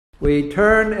We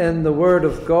turn in the Word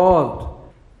of God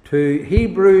to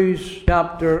Hebrews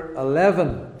chapter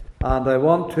 11, and I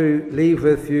want to leave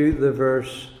with you the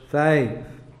verse 5.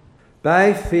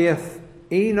 By faith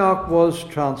Enoch was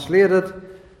translated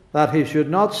that he should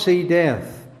not see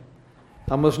death,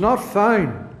 and was not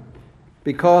found,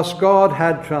 because God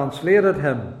had translated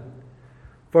him.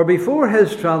 For before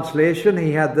his translation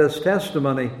he had this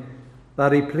testimony,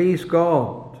 that he pleased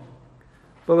God.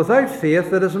 But without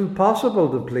faith it is impossible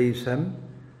to please him.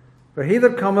 For he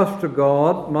that cometh to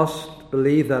God must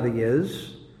believe that he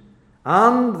is,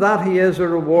 and that he is a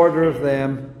rewarder of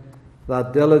them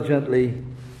that diligently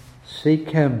seek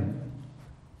him.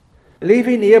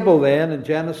 Leaving Abel then in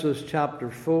Genesis chapter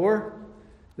 4,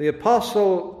 the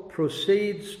apostle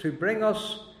proceeds to bring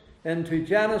us into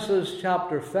Genesis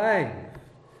chapter 5,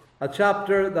 a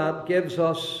chapter that gives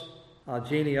us a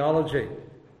genealogy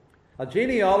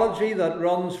that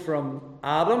runs from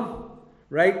Adam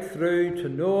right through to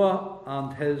Noah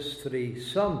and his 3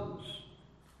 sons.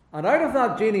 And out of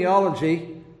that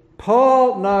genealogy,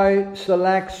 Paul now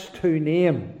selects 2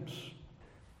 names.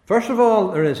 First of all,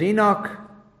 there is Enoch,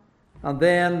 and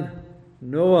then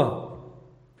Noah.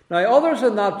 Now, others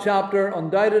in that chapter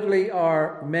undoubtedly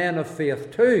are men of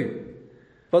faith too.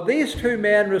 But these 2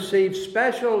 men received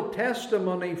special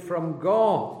testimony from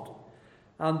God,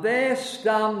 and they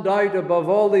stand out above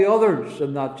all the others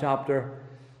in that chapter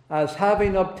as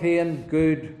having obtained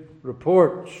good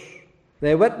reports.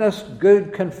 They witnessed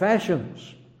good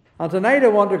confessions. And tonight I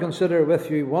want to consider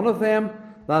with you one of them,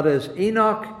 that is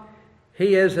Enoch.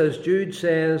 He is, as Jude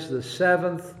says, the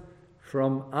 7th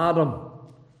from Adam.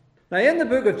 Now, in the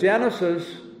book of Genesis,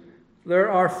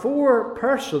 there are 4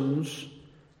 persons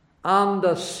and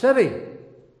a city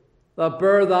that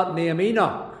bear that name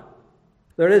Enoch.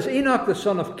 There is Enoch the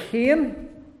son of Cain,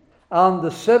 and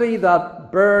the city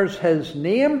that bears his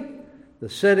name, the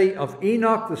city of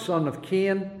Enoch the son of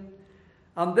Cain.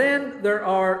 And then there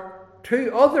are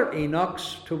 2 other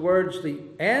Enochs towards the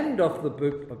end of the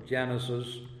book of Genesis.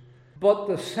 But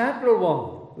the central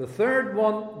one, the third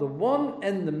one, the one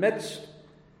in the midst,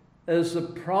 is the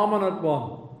prominent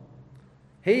one.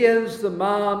 He is the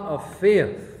man of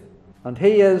faith, and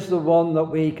he is the one that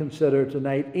we consider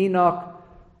tonight, Enoch,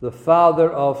 the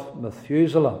father of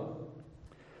Methuselah.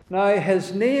 Now,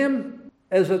 his name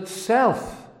is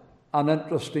itself an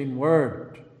interesting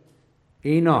word,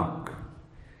 Enoch.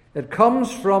 It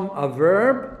comes from a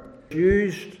verb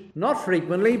used not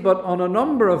frequently, but on a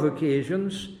number of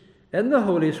occasions in the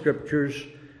Holy Scriptures,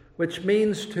 which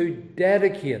means to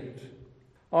dedicate,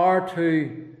 or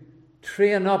to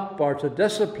train up, or to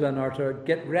discipline, or to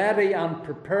get ready and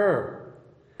prepare.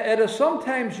 It is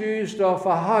sometimes used of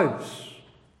a house.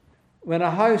 When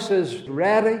a house is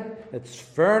ready, it's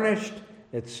furnished,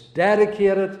 it's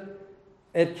dedicated,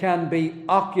 it can be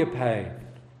occupied.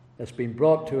 It's been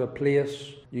brought to a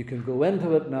place, you can go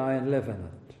into it now and live in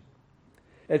it.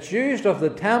 It's used of the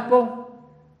temple,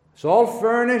 it's all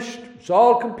furnished, it's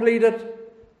all completed,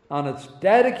 and it's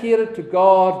dedicated to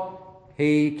God.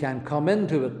 He can come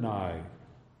into it now.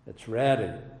 It's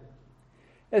ready.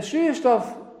 It's used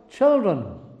of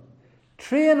children.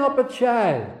 Train up a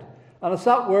child. And it's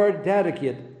that word,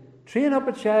 dedicate. Train up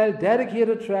a child, dedicate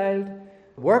a child,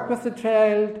 work with the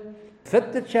child,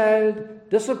 fit the child,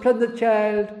 discipline the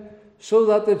child, so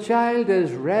that the child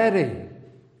is ready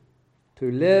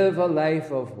to live a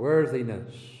life of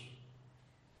worthiness.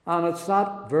 And it's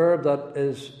that verb that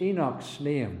is Enoch's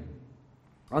name.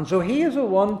 And so he is a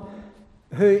one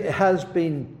who has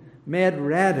been made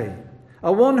ready,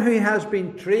 a one who has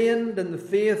been trained in the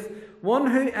faith, one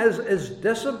who is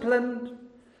disciplined,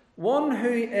 one who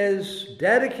is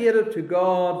dedicated to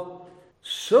God,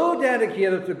 so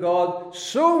dedicated to God,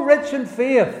 so rich in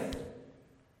faith,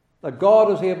 that God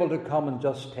is able to come and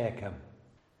just take him.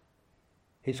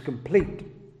 He's complete,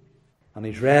 and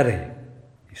he's ready.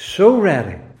 He's so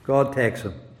ready, God takes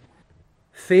him.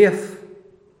 Faith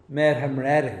made him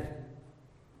ready.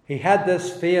 He had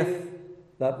this faith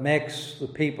that makes the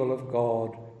people of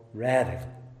God ready.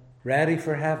 Ready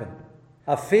for heaven.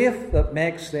 A faith that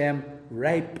makes them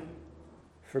ripe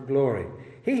for glory.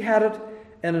 He had it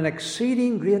in an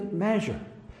exceeding great measure.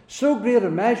 So great a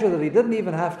measure that he didn't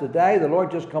even have to die. The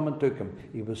Lord just come and took him.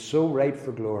 He was so ripe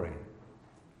for glory.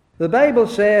 The Bible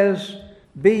says,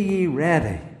 "Be ye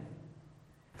ready,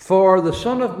 for the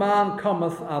Son of Man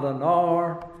cometh at an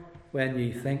hour when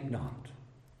ye think not."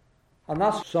 And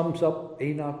that sums up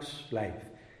Enoch's life.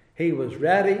 He was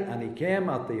ready, and he came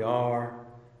at the hour,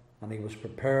 and he was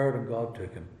prepared, and God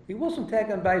took him. He wasn't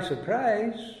taken by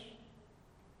surprise.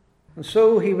 And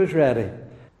so he was ready.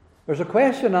 There's a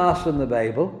question asked in the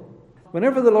Bible.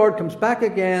 Whenever the Lord comes back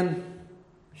again,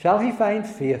 Shall he find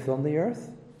faith on the earth?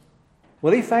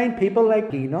 Will he find people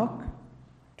like Enoch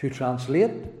to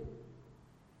translate?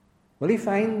 Will he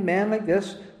find men like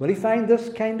this? Will he find this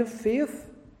kind of faith?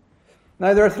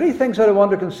 Now, there are three things that I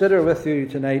want to consider with you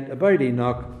tonight about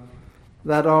Enoch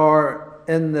that are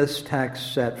in this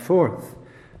text set forth.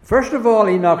 First of all,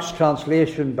 Enoch's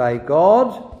translation by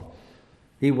God.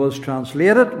 He was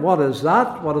translated. What is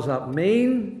that? What does that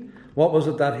mean? What was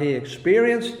it that he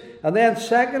experienced? And then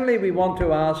secondly, we want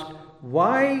to ask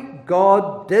why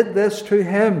God did this to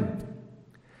him.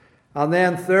 And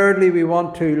then thirdly, we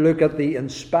want to look at the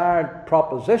inspired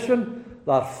proposition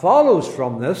that follows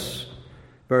from this.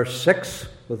 Verse 6,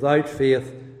 without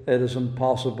faith it is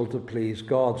impossible to please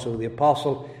God. So the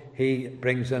apostle, he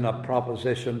brings in a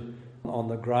proposition on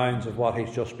the grounds of what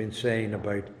he's just been saying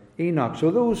about Enoch.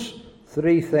 So those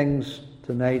three things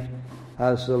tonight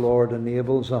as the Lord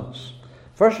enables us.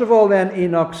 First of all then,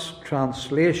 Enoch's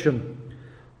translation.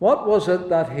 What was it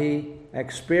that he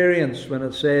experienced when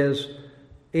it says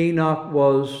Enoch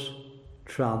was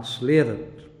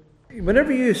translated?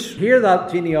 Whenever you hear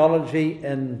that genealogy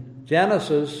in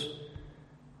Genesis,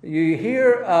 you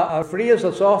hear a phrase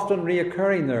that's often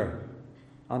reoccurring there.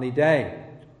 And he died,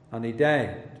 and he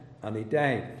died, and he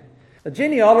died. The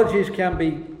genealogies can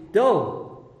be dull.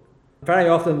 Very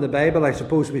often in the Bible, I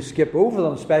suppose we skip over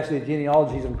them, especially the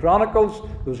genealogies and Chronicles.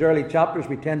 Those early chapters,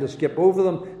 we tend to skip over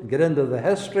them and get into the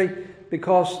history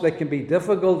because they can be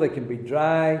difficult, they can be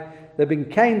dry. They've been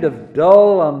kind of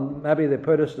dull, and maybe they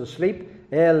put us to sleep.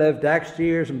 A lived X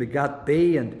years and begot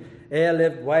B, and A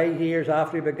lived Y years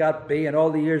after he begot B, and all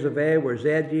the years of A were Z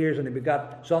years, and he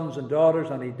begot sons and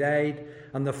daughters, and he died.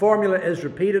 And the formula is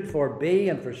repeated for B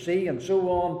and for C and so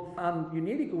on, and you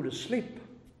nearly go to sleep.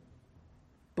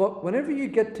 But whenever you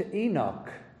get to Enoch,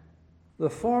 the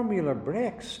formula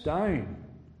breaks down,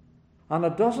 and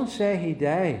it doesn't say he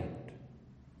died.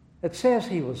 It says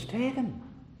he was taken.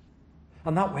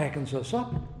 And that wakens us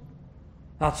up.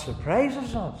 That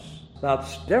surprises us.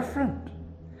 That's different.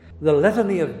 The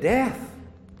litany of death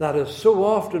that is so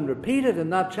often repeated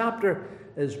in that chapter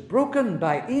is broken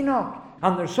by Enoch.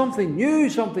 And there's something new,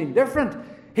 something different.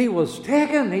 He was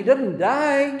taken. He didn't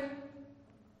die.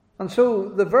 And so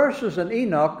the verses in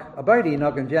Enoch, about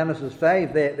Enoch in Genesis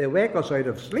 5, they wake us out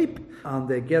of sleep and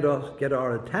they get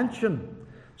our attention.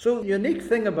 So the unique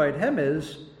thing about him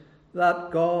is that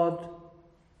God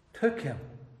took him.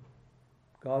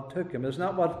 God took him. Isn't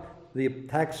that what the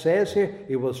text says here?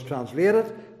 He was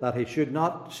translated that he should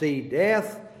not see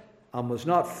death and was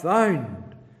not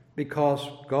found because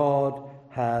God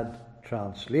had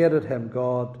translated him.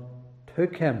 God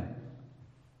took him.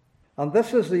 And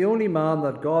this is the only man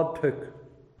that God took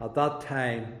at that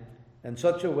time in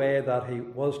such a way that he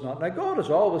was not. Now, God is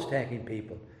always taking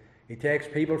people. He takes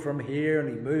people from here and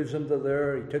he moves them to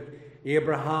there. He took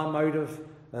Abraham out of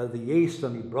the east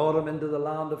and he brought him into the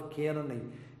land of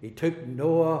Canaan. He took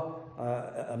Noah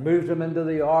and moved him into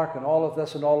the ark and all of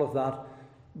this and all of that.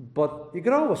 But you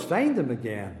could always find them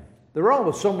again. They were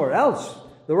always somewhere else.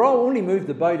 They were all only moved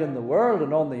about in the world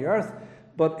and on the earth.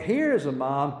 But here is a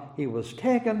man, he was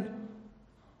taken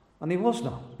and he was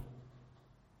not.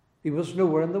 He was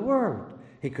nowhere in the world.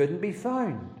 He couldn't be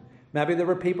found. Maybe there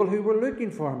were people who were looking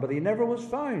for him, but he never was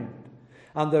found.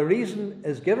 And the reason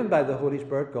is given by the Holy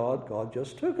Spirit. God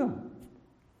just took him.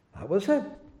 That was it.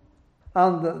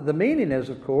 And the meaning is,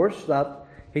 of course, that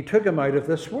he took him out of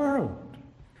this world.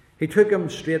 He took him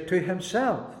straight to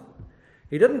himself.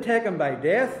 He didn't take him by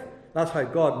death. That's how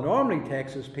God normally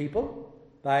takes his people,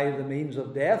 by the means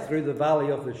of death, through the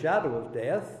valley of the shadow of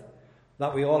death,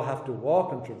 that we all have to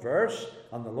walk and traverse,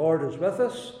 and the Lord is with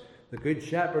us. The Good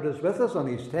Shepherd is with us, and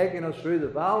he's taking us through the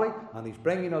valley, and he's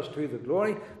bringing us to the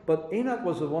glory. But Enoch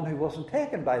was the one who wasn't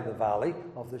taken by the valley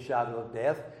of the shadow of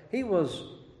death. He was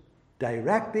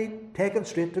directly taken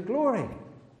straight to glory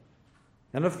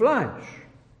in a flash.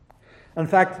 In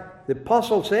fact, the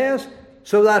apostle says,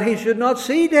 so that he should not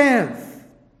see death.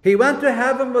 He went to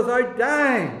heaven without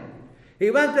dying.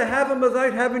 He went to heaven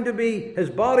without having to be, his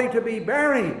body to be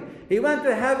buried. He went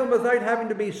to heaven without having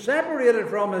to be separated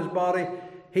from his body.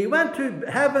 He went to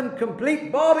heaven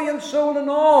complete body and soul and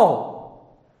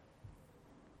all,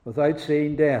 without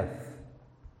seeing death.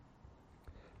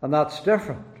 And that's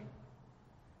different.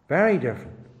 Very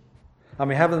different. And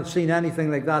we haven't seen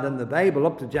anything like that in the Bible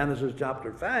up to Genesis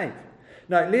chapter 5.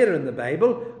 Now, later in the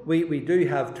Bible, we do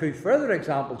have two further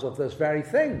examples of this very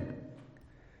thing.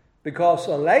 Because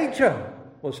Elijah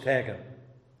was taken.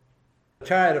 A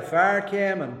chariot of fire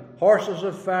came and horses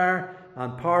of fire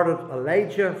and parted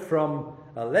Elijah from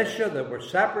Elisha that were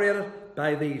separated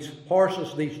by these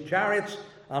horses, these chariots,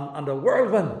 and a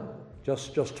whirlwind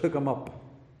just took him up.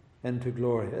 into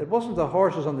glory. It wasn't the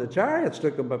horses and the chariots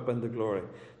took him up into glory.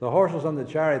 The horses and the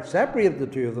chariots separated the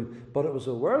two of them, but it was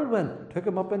a whirlwind took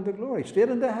him up into glory, straight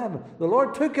into heaven. The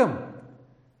Lord took him.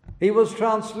 He was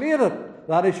translated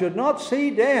that he should not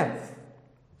see death.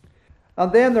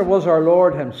 And then there was our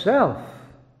Lord himself.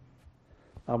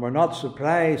 And we're not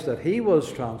surprised that he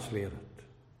was translated.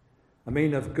 I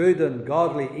mean, if good and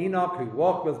godly Enoch, who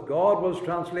walked with God, was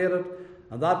translated,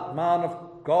 and that man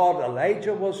of God,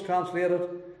 Elijah, was translated,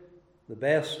 the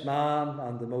best man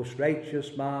and the most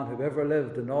righteous man who ever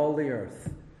lived in all the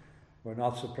earth, we're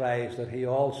not surprised that he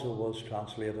also was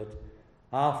translated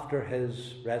after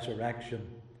his resurrection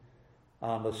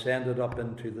and ascended up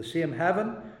into the same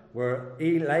heaven where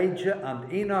Elijah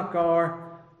and Enoch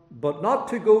are, but not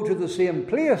to go to the same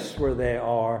place where they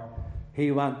are.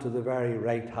 He went to the very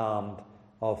right hand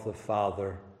of the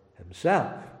Father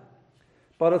himself.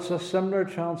 But it's a similar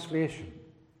translation.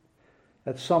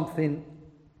 It's something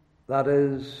that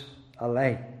is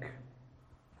alike.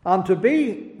 And to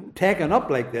be taken up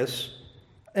like this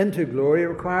into glory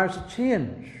requires a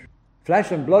change.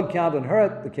 Flesh and blood can't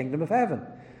inherit the kingdom of heaven.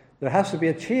 There has to be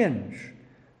a change.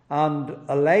 And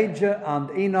Elijah and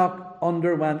Enoch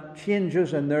underwent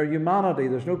changes in their humanity.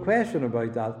 There's no question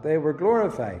about that. They were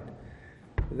glorified.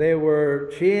 They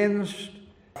were changed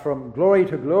from glory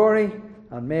to glory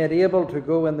and made able to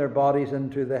go in their bodies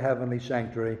into the heavenly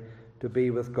sanctuary to be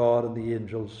with God and the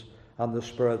angels and the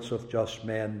spirits of just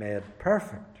men made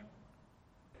perfect.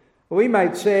 We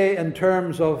might say, in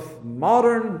terms of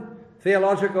modern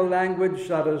theological language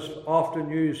that is often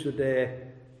used today,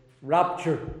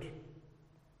 raptured.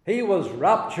 He was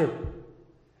raptured.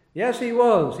 Yes, he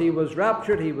was. He was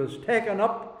raptured. He was taken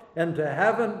up into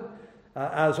heaven,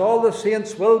 as all the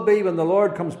saints will be when the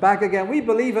Lord comes back again. We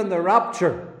believe in the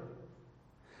rapture,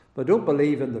 but don't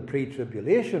believe in the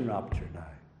pre-tribulation rapture now.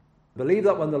 Believe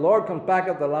that when the Lord comes back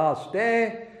at the last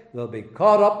day, they'll be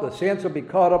caught up, the saints will be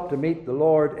caught up to meet the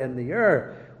Lord in the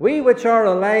air. We which are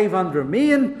alive and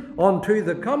remain unto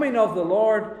the coming of the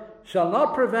Lord shall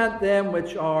not prevent them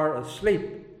which are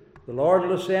asleep. The Lord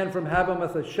will ascend from heaven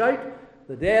with a shout.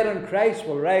 The dead in Christ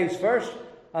will rise first.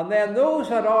 And then those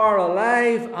that are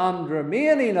alive and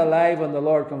remaining alive when the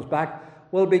Lord comes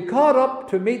back will be caught up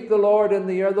to meet the Lord in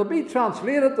the air. They'll be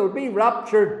translated, they'll be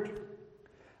raptured.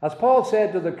 As Paul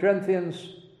said to the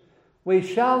Corinthians, we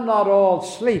shall not all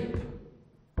sleep.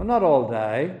 We'll not all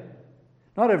die.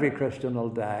 Not every Christian will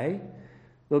die.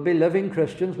 There'll be living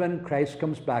Christians when Christ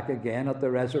comes back again at the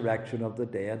resurrection of the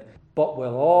dead. But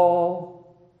we'll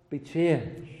all be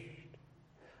changed.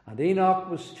 And Enoch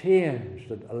was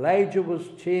changed, and Elijah was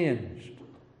changed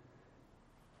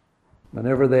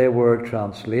whenever they were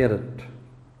translated.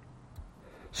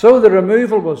 So the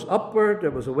removal was upward,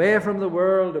 it was away from the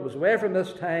world, it was away from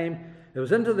this time, it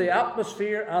was into the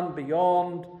atmosphere and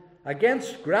beyond,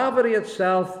 against gravity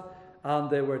itself, and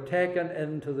they were taken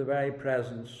into the very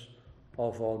presence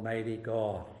of Almighty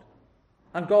God.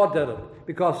 And God did it,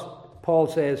 because Paul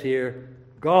says here,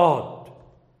 God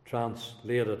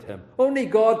translated him. Only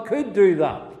God could do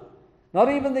that.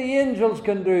 Not even the angels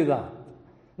can do that.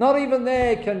 Not even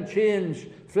they can change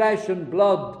flesh and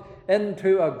blood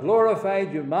into a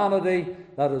glorified humanity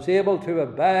that is able to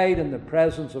abide in the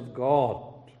presence of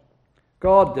God.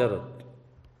 God did it.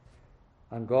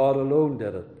 And God alone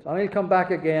did it. And he'll come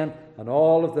back again, and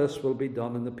all of this will be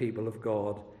done in the people of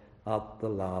God at the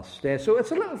last day. So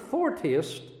it's a little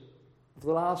foretaste of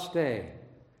the last day.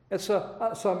 It's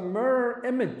a mirror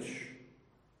image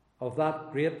of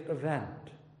that great event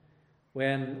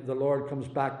when the Lord comes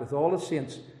back with all the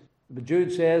saints.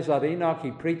 Jude says that Enoch,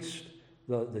 he preached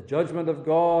the judgment of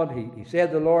God. He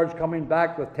said the Lord's coming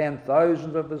back with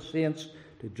 10,000 of his saints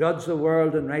to judge the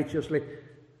world and righteously.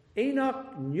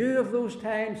 Enoch knew of those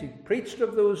times, he preached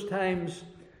of those times,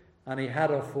 and he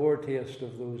had a foretaste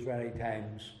of those very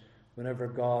times whenever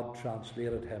God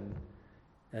translated him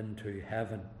into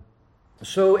heaven.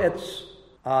 So it's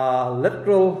a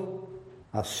literal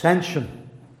ascension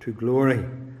to glory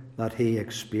that he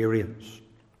experienced.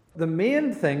 The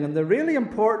main thing and the really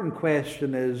important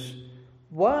question is,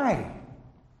 why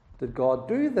did God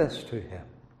do this to him?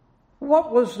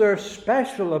 What was there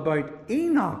special about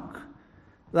Enoch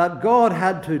that God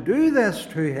had to do this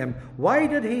to him? Why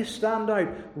did he stand out?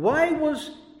 Why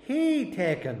was he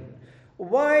taken?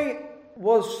 Why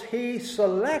was he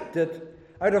selected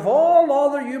out of all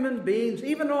other human beings,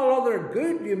 even all other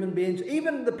good human beings,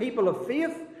 even the people of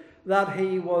faith that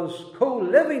he was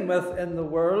co-living with in the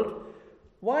world?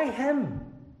 Why him?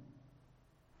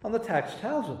 And the text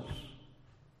tells us.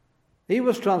 He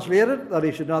was translated that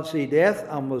he should not see death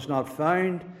and was not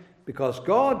found because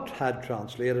God had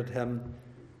translated him.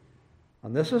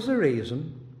 And this is the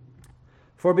reason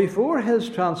For before his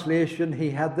translation,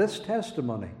 he had this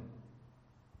testimony.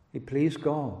 He pleased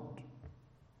God.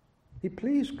 He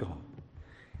pleased God.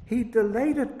 He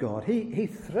delighted God. He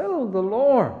thrilled the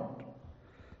Lord.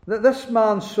 This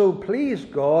man so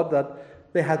pleased God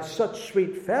that they had such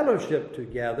sweet fellowship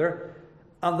together,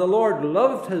 and the Lord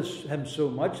loved him so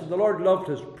much, and the Lord loved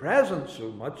his presence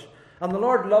so much, and the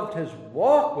Lord loved his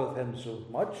walk with him so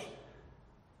much.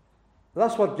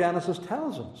 That's what Genesis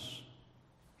tells us.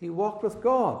 He walked with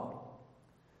God.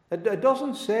 It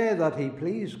doesn't say that he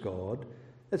pleased God.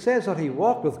 It says that he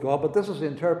walked with God, but this is the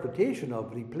interpretation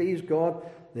of it. He pleased God.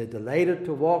 They delighted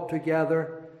to walk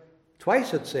together.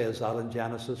 Twice it says that in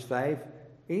Genesis 5.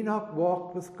 Enoch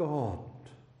walked with God.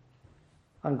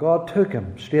 And God took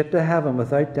him straight to heaven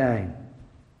without dying.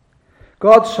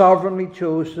 God sovereignly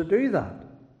chose to do that.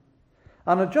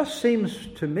 And it just seems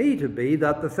to me to be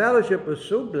that the fellowship was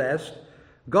so blessed,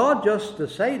 God just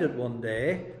decided one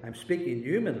day, I'm speaking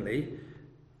humanly,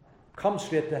 come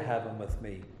straight to heaven with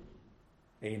me,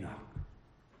 Enoch.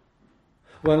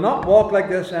 We'll not walk like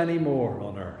this anymore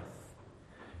on earth.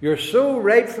 You're so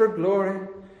ripe for glory.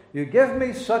 You give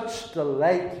me such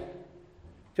delight.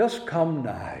 Just come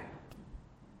now.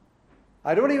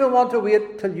 I don't even want to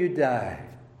wait till you die.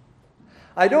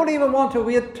 I don't even want to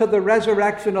wait till the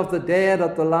resurrection of the dead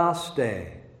at the last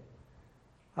day.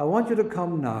 I want you to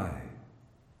come now.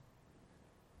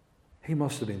 He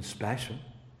must have been special.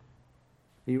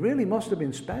 He really must have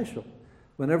been special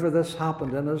whenever this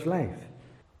happened in his life.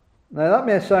 Now that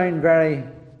may sound very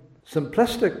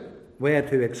simplistic way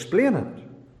to explain it,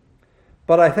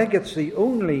 but I think it's the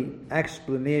only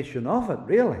explanation of it,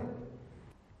 really.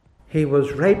 He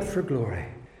was ripe for glory.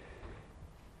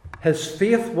 His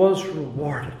faith was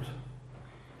rewarded.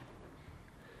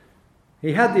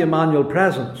 He had the Emmanuel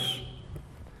presence.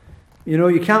 You know,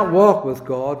 you can't walk with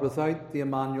God without the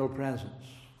Emmanuel presence.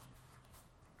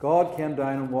 God came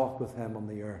down and walked with him on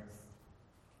the earth.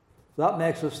 That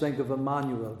makes us think of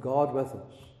Emmanuel, God with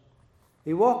us.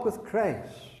 He walked with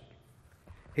Christ.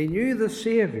 He knew the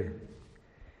Saviour.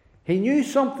 He knew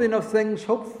something of things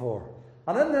hoped for.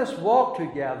 And in this walk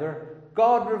together,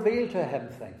 God revealed to him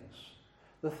things.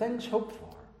 The things hoped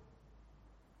for.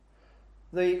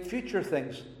 The future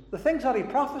things. The things that he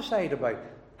prophesied about.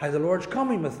 How the Lord's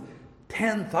coming with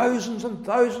 10,000s and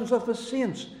thousands of his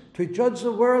saints to judge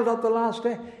the world at the last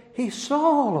day. He saw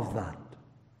all of that.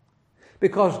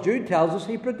 Because Jude tells us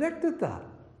he predicted that.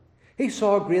 He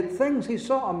saw great things. He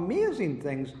saw amazing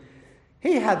things.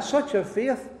 He had such a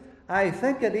faith, I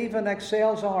think it even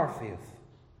excels our faith.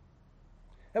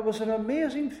 It was an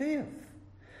amazing faith.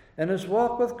 In his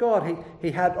walk with God,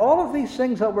 he had all of these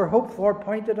things that were hoped for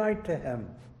pointed out to him.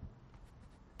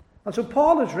 And so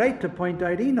Paul is right to point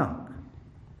out Enoch.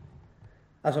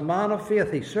 As a man of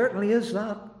faith, he certainly is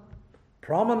that.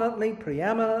 Prominently,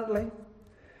 preeminently.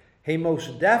 He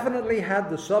most definitely had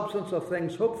the substance of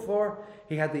things hoped for.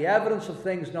 He had the evidence of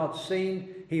things not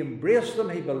seen. He embraced them.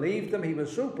 He believed them. He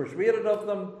was so persuaded of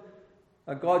them.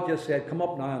 And God just said, come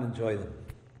up now and enjoy them.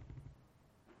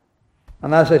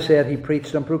 And as I said, he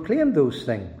preached and proclaimed those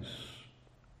things.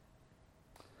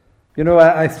 You know,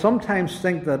 I sometimes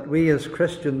think that we as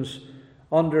Christians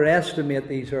underestimate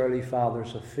these early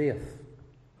fathers of faith.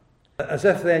 As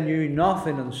if they knew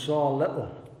nothing and saw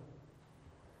little.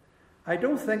 I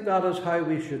don't think that is how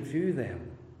we should view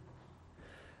them.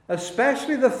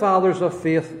 Especially the fathers of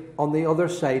faith on the other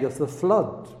side of the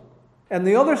flood. And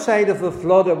the other side of the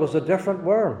flood, it was a different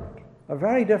world. A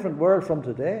very different world from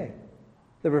today.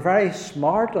 They were very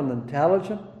smart and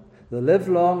intelligent. They lived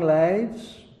long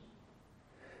lives.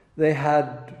 They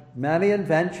had many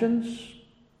inventions,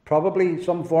 probably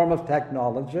some form of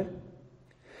technology.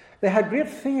 They had great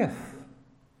faith,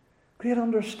 great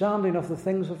understanding of the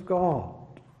things of God.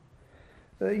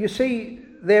 You see,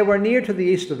 they were near to the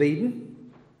east of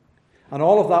Eden, and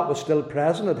all of that was still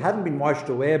present. It hadn't been washed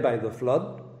away by the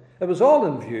flood. It was all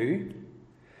in view.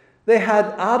 They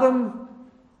had Adam,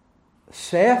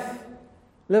 Seth,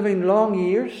 living long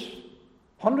years.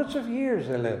 Hundreds of years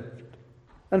they lived.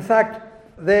 In fact,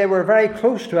 they were very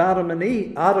close to Adam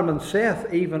and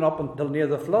Seth, even up until near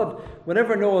the flood.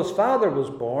 Whenever Noah's father was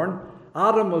born,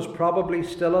 Adam was probably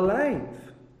still alive.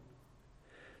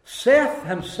 Seth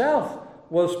himself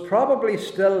was probably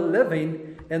still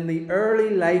living in the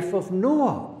early life of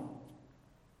Noah.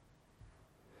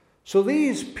 So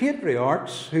these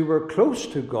patriarchs who were close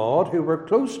to God, who were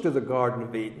close to the Garden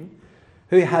of Eden,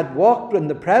 who had walked in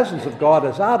the presence of God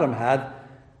as Adam had,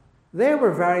 they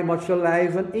were very much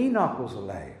alive when Enoch was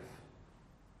alive.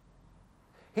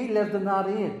 He lived in that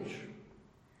age.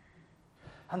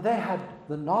 And they had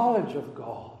the knowledge of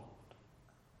God.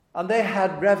 And they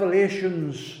had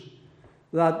revelations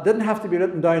that didn't have to be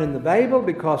written down in the Bible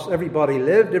because everybody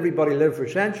lived for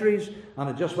centuries, and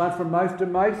it just went from mouth to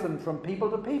mouth and from people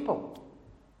to people.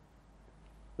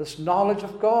 This knowledge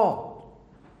of God.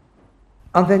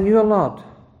 And they knew a lot.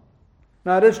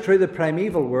 Now it is true the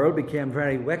primeval world became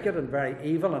very wicked and very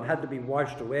evil and had to be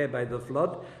washed away by the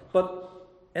flood, but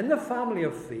in the family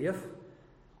of faith,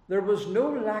 there was no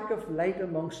lack of light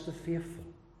amongst the faithful.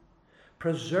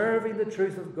 Preserving the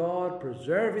truth of God,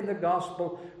 preserving the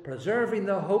gospel, preserving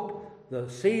the hope, the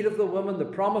seed of the woman, the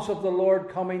promise of the Lord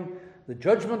coming, the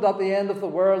judgment at the end of the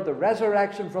world, the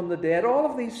resurrection from the dead, all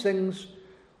of these things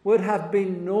would have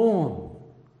been known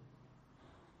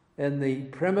in the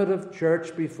primitive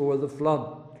church before the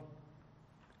flood.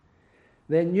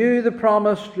 They knew the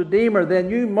promised Redeemer. They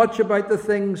knew much about the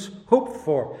things hoped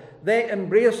for. They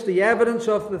embraced the evidence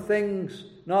of the things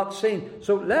not seen.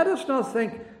 So let us not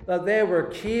think that they were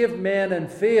cavemen in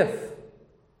faith.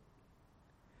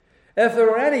 If there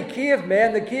were any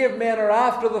cavemen, the cavemen are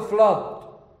after the flood.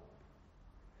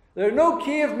 There are no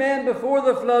cavemen before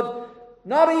the flood,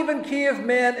 not even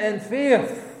cavemen in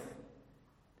faith.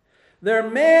 They're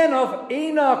men of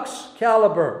Enoch's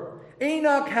caliber.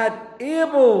 Enoch had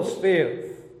Abel's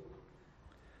faith.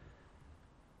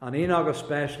 And Enoch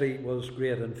especially was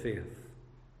great in faith.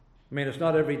 I mean, it's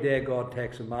not every day God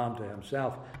takes a man to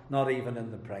himself, not even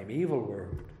in the primeval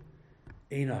world.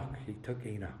 Enoch, he took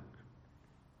Enoch.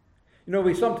 You know,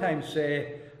 we sometimes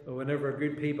say, whenever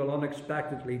good people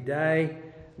unexpectedly die,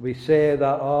 we say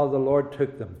that, oh, the Lord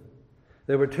took them.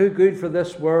 They were too good for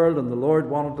this world and the Lord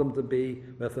wanted them to be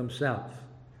with himself.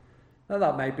 Now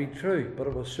that might be true, but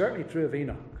it was certainly true of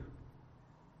Enoch.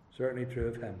 Certainly true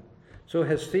of him. So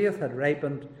his faith had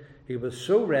ripened. He was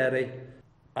so ready.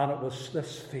 And it was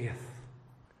this faith,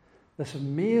 this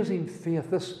amazing faith,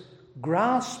 this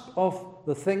grasp of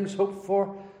the things hoped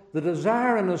for, the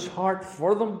desire in his heart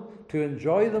for them, to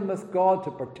enjoy them with God,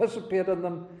 to participate in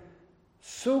them.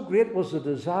 So great was the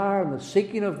desire and the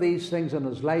seeking of these things in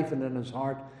his life and in his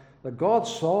heart that God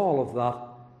saw all of that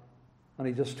and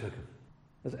he just took him.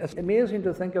 It's amazing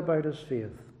to think about his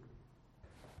faith.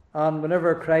 And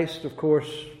whenever Christ, of course,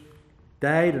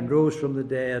 died and rose from the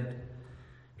dead,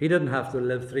 he didn't have to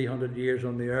live 300 years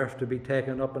on the earth to be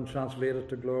taken up and translated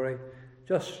to glory.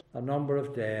 Just a number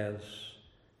of days.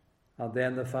 And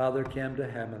then the Father came to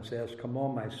him and says, "Come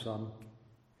on, my son.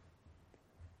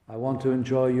 I want to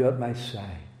enjoy you at my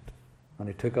side." And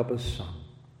he took up his son.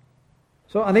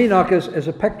 So an Enoch is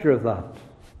a picture of that.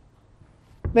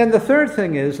 Then the third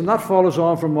thing is, and that follows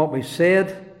on from what we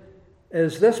said,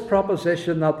 is this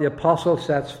proposition that the apostle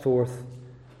sets forth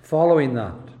following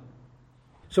that.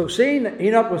 So seeing that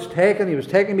Enoch was taken, he was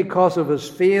taken because of his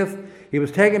faith, he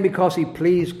was taken because he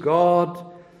pleased God.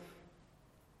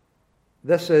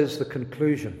 This is the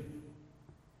conclusion.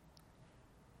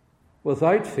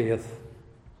 Without faith,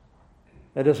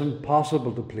 it is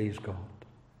impossible to please God.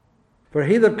 For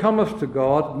he that cometh to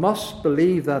God must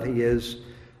believe that he is,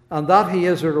 and that he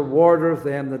is a rewarder of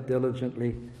them that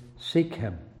diligently seek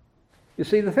him. You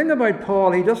see, the thing about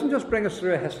Paul, he doesn't just bring us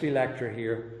through a history lecture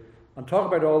here and talk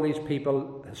about all these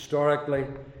people historically.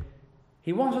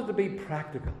 He wants it to be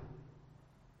practical.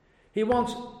 He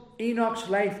wants Enoch's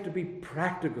life to be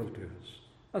practical to us.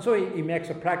 And so he makes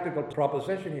a practical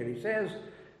proposition here. He says,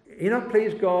 Enoch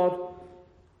pleased God.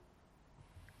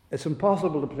 It's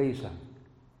impossible to please him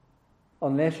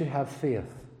unless you have faith.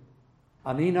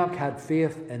 And Enoch had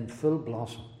faith in full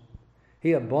blossom.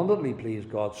 He abundantly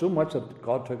pleased God, so much that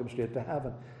God took him straight to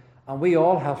heaven. And we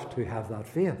all have to have that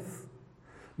faith.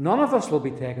 None of us will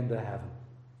be taken to heaven.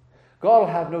 God will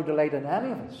have no delight in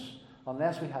any of us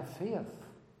unless we have faith.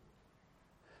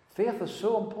 Faith is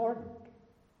so important.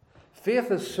 Faith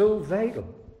is so vital.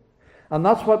 And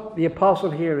that's what the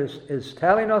apostle here is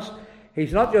telling us.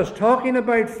 He's not just talking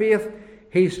about faith,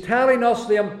 he's telling us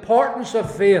the importance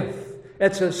of faith.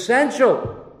 It's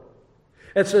essential.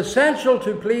 It's essential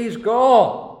to please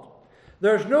God.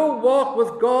 There's no walk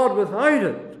with God without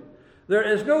it. There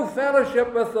is no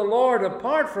fellowship with the Lord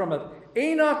apart from it.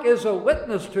 Enoch is a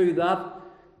witness to that.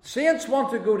 Saints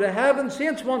want to go to heaven.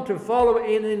 Saints want to follow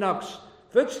in Enoch's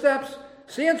footsteps.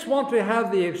 Saints want to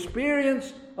have the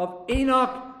experience of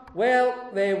Enoch. Well,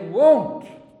 they won't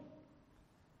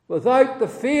without the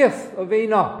faith of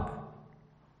Enoch.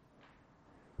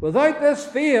 Without this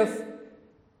faith,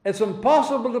 it's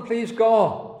impossible to please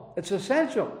God. It's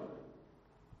essential.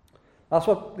 That's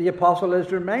what the apostle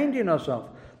is reminding us of.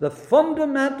 The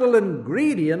fundamental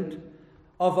ingredient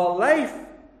of a life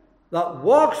that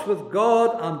walks with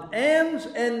God and ends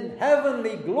in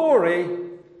heavenly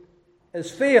glory is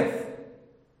faith.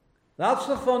 That's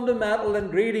the fundamental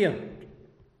ingredient.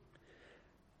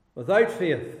 Without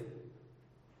faith,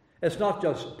 It's not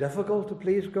just difficult to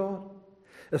please God.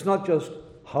 It's not just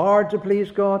hard to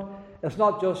please God. It's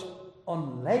not just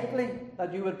unlikely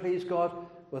that you would please God.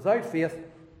 Without faith,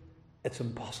 it's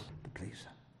impossible to please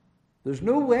Him. There's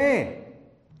no way.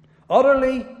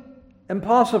 Utterly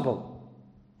impossible.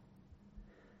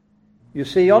 You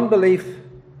see, unbelief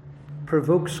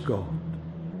provokes God.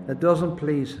 It doesn't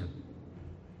please Him.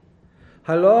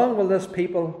 How long will this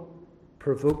people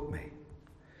provoke me?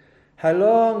 How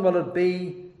long will it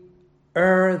be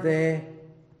ere they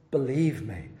believe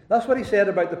me? That's what he said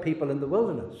about the people in the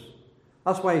wilderness.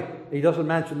 That's why he doesn't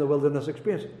mention the wilderness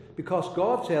experience. Because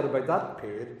God said about that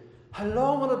period, how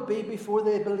long will it be before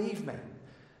they believe me?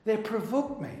 They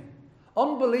provoke me.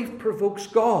 Unbelief provokes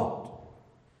God.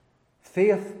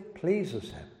 Faith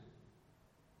pleases Him.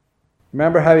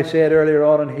 Remember how he said earlier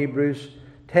on in Hebrews,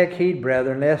 take heed,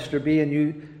 brethren, lest there be in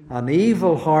you an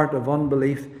evil heart of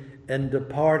unbelief in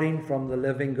departing from the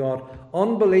living God.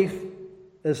 Unbelief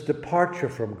is departure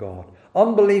from God.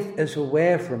 Unbelief is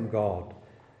away from God.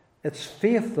 It's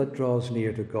faith that draws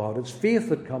near to God. It's faith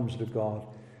that comes to God.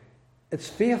 It's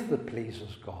faith that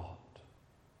pleases God.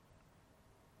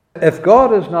 If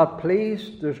God is not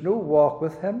pleased, there's no walk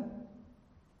with Him.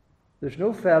 There's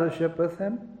no fellowship with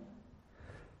Him.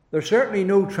 There's certainly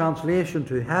no translation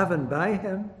to heaven by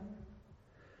Him.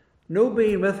 No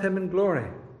being with Him in glory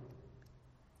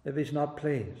if He's not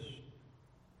pleased.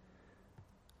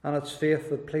 And it's faith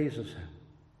that pleases Him.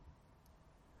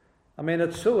 I mean,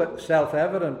 it's so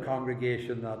self-evident,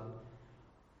 congregation, that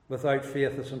without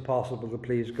faith it's impossible to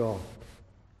please God.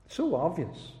 It's so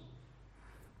obvious.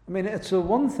 I mean, it's the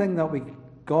one thing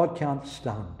that God can't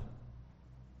stand,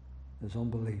 is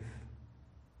unbelief.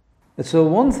 It's the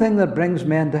one thing that brings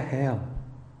men to hell.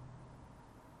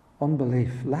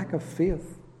 Unbelief, lack of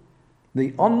faith.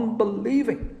 The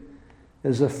unbelieving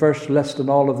is the first list in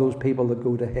all of those people that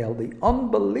go to hell. The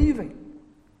unbelieving.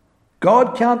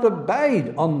 God can't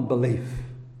abide unbelief.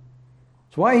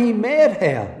 That's why He made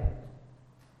hell.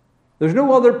 There's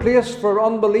no other place for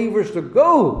unbelievers to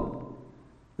go.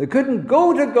 They couldn't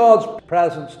go to God's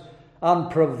presence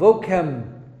and provoke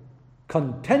Him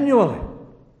continually.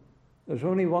 There's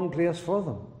only one place for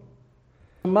them.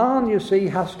 A man, you see,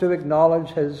 has to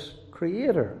acknowledge his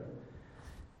Creator.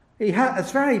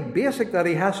 It's very basic that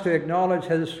he has to acknowledge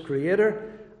his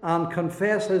Creator and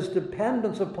confess his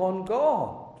dependence upon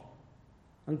God.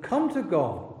 And come to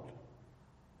God.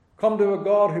 Come to a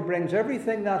God who brings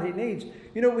everything that He needs.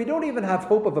 You know, we don't even have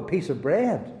hope of a piece of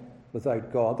bread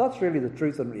without God. That's really the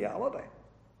truth and reality.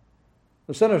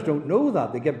 The sinners don't know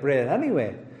that. They get bread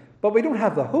anyway. But we don't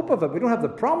have the hope of it. We don't have the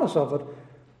promise of it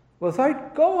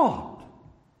without God.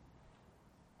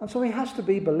 And so He has to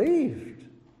be believed.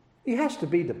 He has to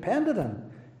be depended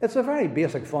on. It's a very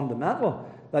basic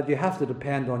fundamental that you have to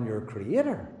depend on your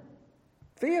Creator.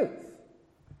 Faith.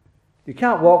 You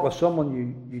can't walk with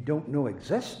someone you don't know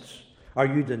exists, or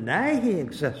you deny He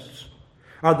exists,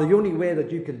 or the only way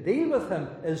that you can deal with Him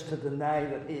is to deny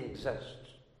that He exists.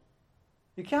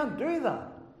 You can't do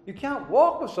that. You can't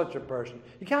walk with such a person.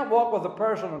 You can't walk with a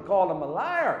person and call him a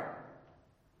liar.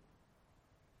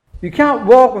 You can't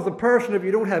walk with a person if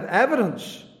you don't have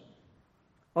evidence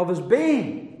of his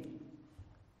being.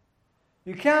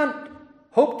 You can't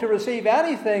hope to receive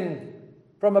anything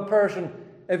from a person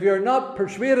if you're not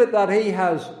persuaded that he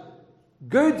has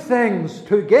good things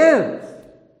to give.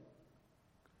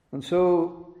 And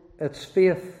so it's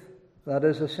faith that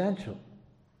is essential.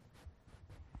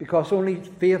 Because only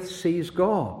faith sees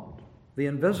God, the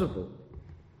invisible.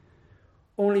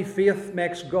 Only faith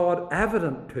makes God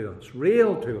evident to us,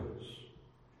 real to us.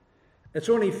 It's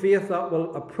only faith that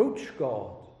will approach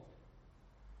God,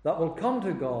 that will come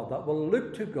to God, that will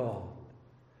look to God,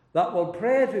 that will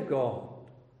pray to God,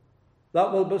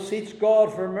 that will beseech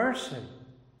God for mercy,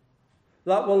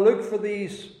 that will look for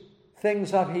these things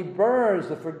that He bears,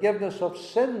 the forgiveness of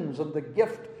sins and the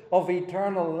gift of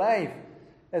eternal life.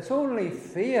 It's only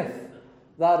faith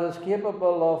that is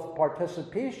capable of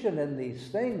participation in these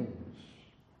things.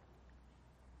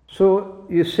 So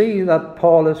you see that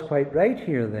Paul is quite right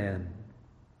here then.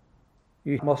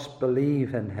 You must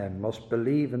believe in Him, must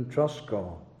believe and trust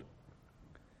God.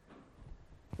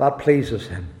 That pleases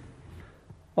Him.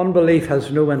 Unbelief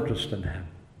has no interest in Him.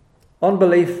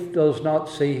 Unbelief does not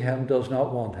see Him, does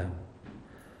not want Him.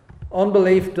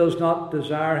 Unbelief does not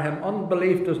desire Him.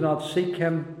 Unbelief does not seek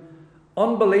Him.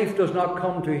 Unbelief does not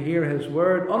come to hear His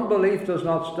word. Unbelief does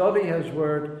not study His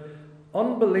word.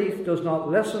 Unbelief does not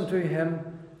listen to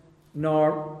Him,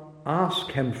 nor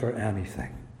ask Him for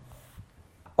anything.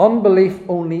 Unbelief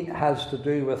only has to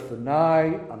do with the now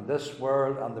and this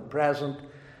world and the present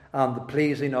and the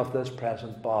pleasing of this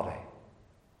present body.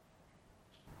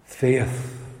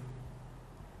 Faith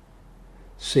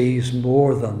sees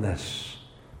more than this,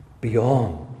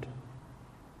 beyond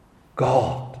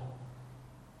God,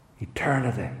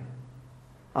 eternity.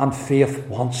 And faith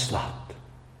wants that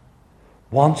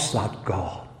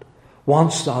God,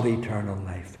 wants that eternal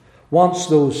life, wants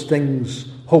those things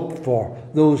hoped for,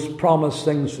 those promised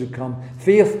things to come.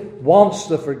 Faith wants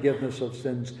the forgiveness of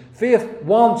sins. Faith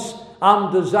wants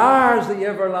and desires the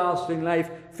everlasting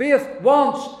life. Faith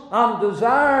wants and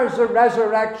desires the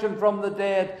resurrection from the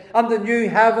dead and the new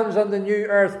heavens and the new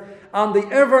earth and the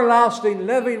everlasting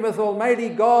living with Almighty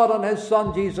God and His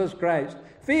Son Jesus Christ.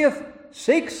 Faith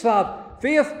seeks that.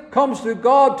 Faith comes to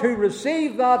God to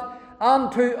receive that and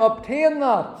to obtain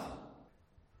that.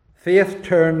 Faith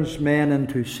turns men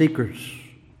into seekers,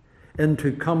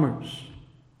 into comers.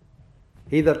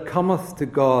 He that cometh to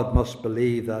God must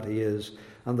believe that He is,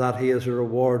 and that He is a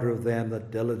rewarder of them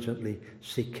that diligently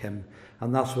seek Him.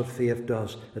 And that's what faith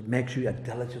does. It makes you a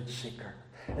diligent seeker.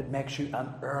 It makes you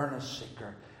an earnest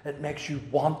seeker. It makes you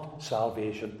want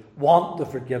salvation, want the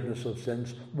forgiveness of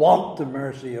sins, want the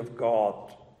mercy of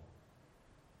God.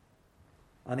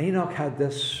 And Enoch had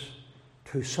this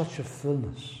to such a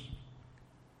fullness,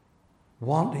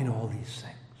 wanting all these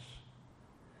things,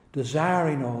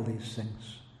 desiring all these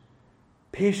things,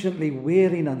 patiently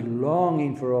waiting and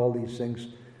longing for all these things.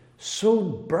 So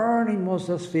burning was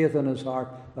this faith in his heart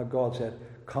that God said,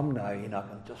 "Come now, Enoch,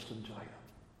 and just enjoy it."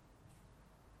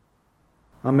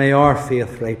 And may our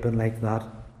faith ripen like that.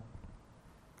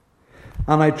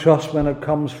 And I trust when it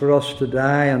comes for us to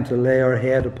die and to lay our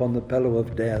head upon the pillow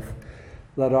of death,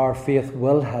 that our faith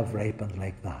will have ripened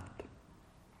like that.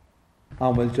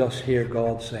 And we'll just hear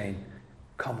God saying,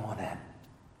 "Come on in.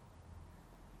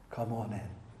 Come on in.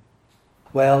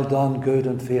 Well done, good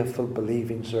and faithful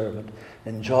believing servant.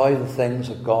 Enjoy the things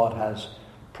that God has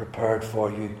prepared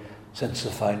for you since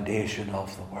the foundation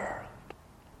of the world."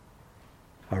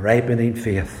 A ripening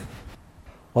faith.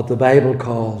 What the Bible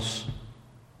calls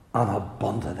an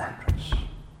abundant entrance.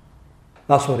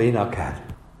 That's what Enoch had.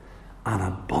 An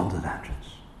abundant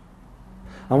entrance.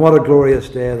 And what a glorious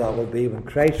day that will be when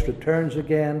Christ returns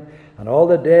again and all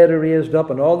the dead are raised up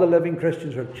and all the living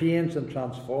Christians are changed and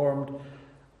transformed,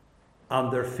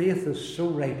 and their faith is so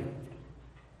ripened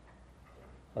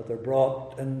that they're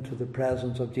brought into the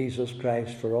presence of Jesus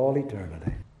Christ for all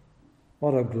eternity.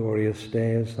 What a glorious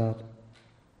day is that.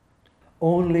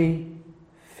 Only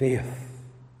faith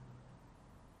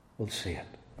will see it.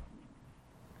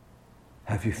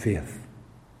 Have you faith?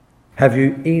 Have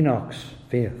you Enoch's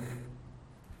faith?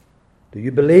 Do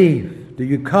you believe? Do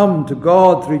you come to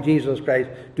God through Jesus Christ?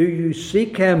 Do you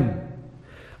seek Him?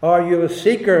 Are you a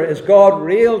seeker? Is God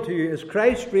real to you? Is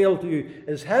Christ real to you?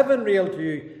 Is heaven real to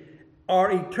you?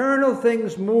 Are eternal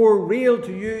things more real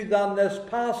to you than this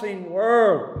passing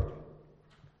world?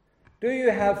 Do you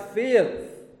have faith?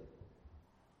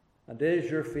 And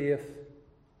is your faith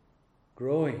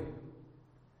growing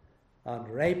and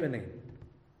ripening?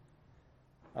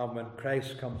 And when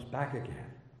Christ comes back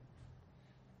again,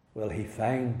 will He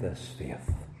find this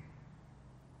faith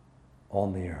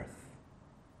on the earth?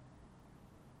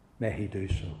 May He do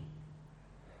so.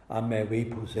 And may we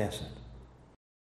possess it